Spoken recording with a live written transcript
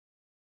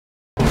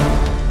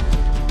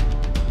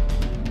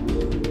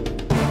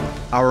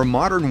Our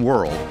modern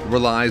world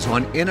relies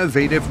on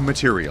innovative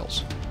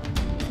materials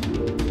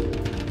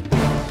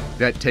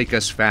that take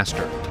us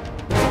faster,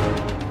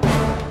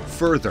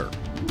 further,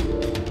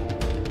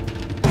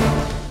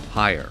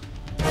 higher,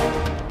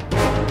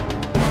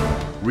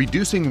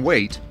 reducing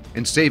weight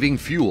and saving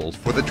fuel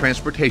for the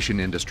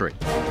transportation industry,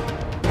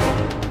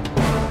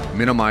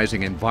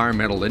 minimizing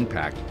environmental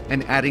impact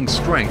and adding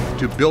strength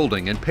to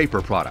building and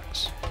paper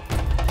products,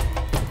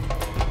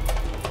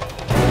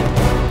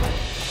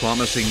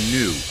 promising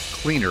new,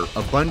 cleaner,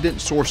 abundant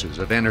sources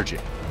of energy.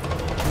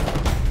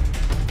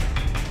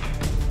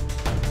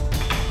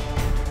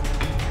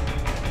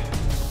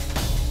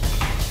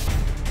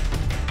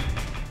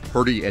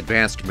 Herty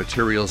Advanced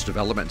Materials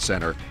Development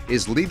Center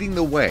is leading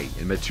the way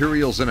in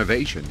materials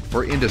innovation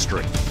for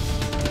industry.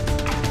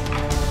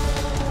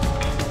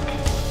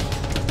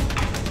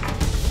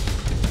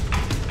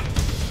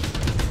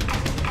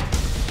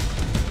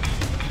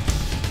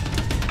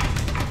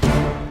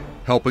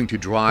 Helping to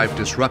drive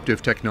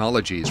disruptive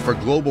technologies for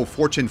global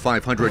Fortune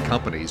 500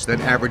 companies that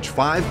average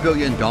 $5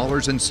 billion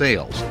in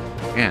sales,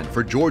 and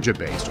for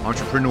Georgia-based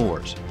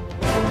entrepreneurs.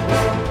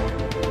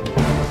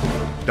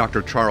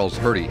 Dr. Charles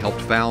Herty helped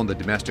found the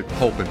domestic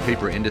pulp and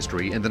paper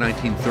industry in the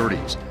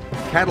 1930s,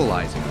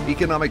 catalyzing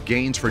economic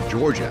gains for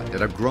Georgia that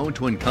have grown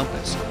to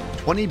encompass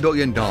 $20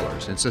 billion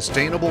in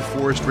sustainable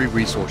forestry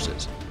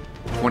resources,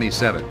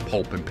 27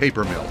 pulp and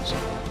paper mills,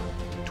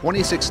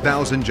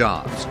 26,000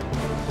 jobs,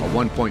 a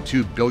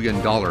 $1.2 billion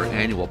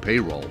annual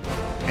payroll,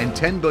 and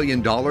 $10 billion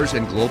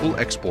in global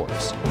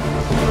exports.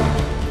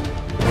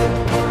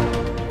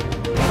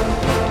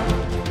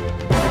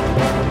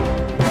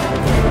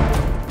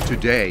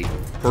 Today,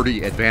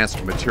 Herty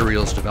Advanced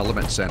Materials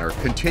Development Center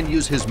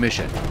continues his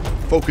mission,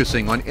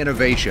 focusing on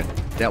innovation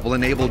that will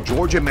enable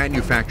Georgia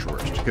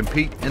manufacturers to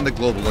compete in the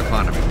global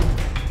economy,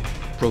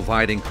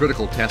 providing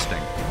critical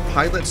testing,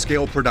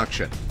 pilot-scale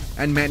production,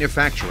 and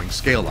manufacturing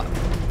scale-up,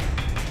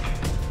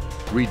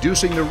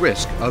 reducing the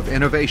risk of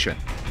innovation,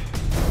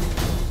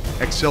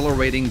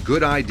 accelerating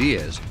good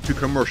ideas to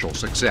commercial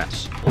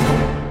success.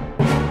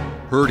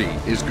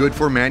 Herty is good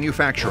for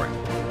manufacturing,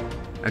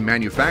 and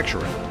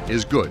manufacturing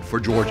is good for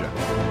Georgia.